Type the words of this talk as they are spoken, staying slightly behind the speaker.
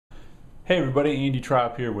Hey everybody, Andy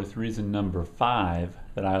Trop here with reason number 5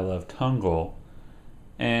 that I love Tungle.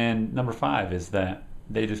 And number 5 is that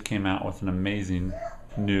they just came out with an amazing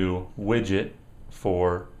new widget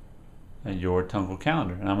for your Tungle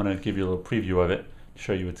calendar. And I'm going to give you a little preview of it to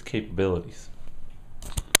show you its capabilities.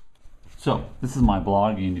 So this is my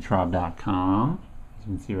blog, andytrob.com, as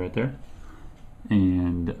you can see right there.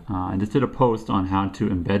 And I just did a post on how to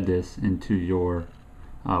embed this into your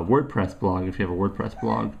WordPress blog if you have a WordPress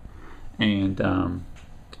blog. And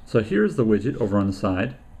so here's the widget over on the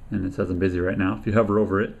side, and it says I'm busy right now. If you hover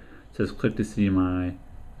over it, it says click to see my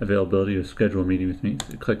availability or schedule a meeting with me.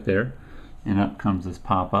 So you click there, and up comes this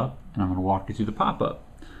pop-up, and I'm going to walk you through the pop-up.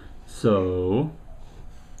 So,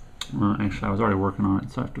 actually I was already working on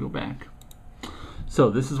it, so I have to go back.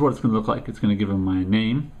 So this is what it's going to look like. It's going to give them my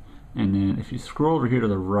name, and then if you scroll over here to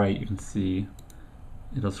the right, you can see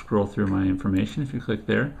it'll scroll through my information if you click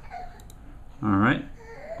there. Alright.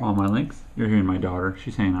 All my links. You're hearing my daughter.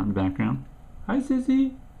 She's hanging out in the background. Hi,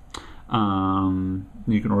 Sissy.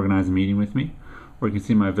 You can organize a meeting with me, or you can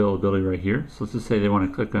see my availability right here. So let's just say they want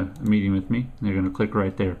to click a meeting with me. They're going to click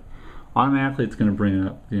right there. Automatically, it's going to bring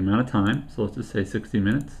up the amount of time. So let's just say 60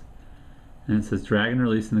 minutes. And it says drag and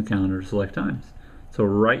release in the calendar to select times. So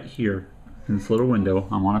right here in this little window,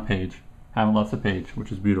 I'm on a page. Haven't left the page,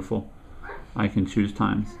 which is beautiful. I can choose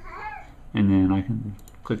times. And then I can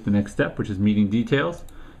click the next step, which is meeting details.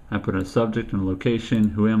 I put a subject and a location,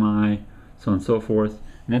 who am I, so on and so forth.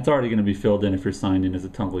 And that's already going to be filled in if you're signed in as a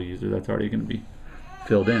Tungle user. That's already going to be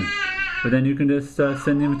filled in. But then you can just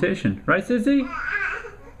send the invitation. Right, Sissy?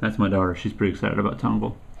 That's my daughter. She's pretty excited about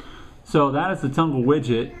Tungle. So that is the Tungle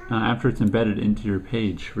widget after it's embedded into your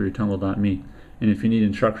page for your Tungle.me. And if you need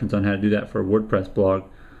instructions on how to do that for a WordPress blog,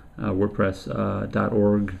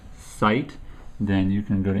 WordPress.org site, then you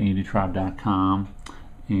can go to andytrob.com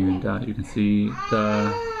and you can see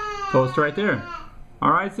the post right there.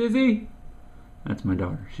 All right, Sissy? That's my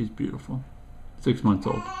daughter. She's beautiful. 6 months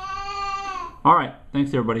old. All right.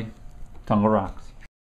 Thanks, everybody. Tungle rocks.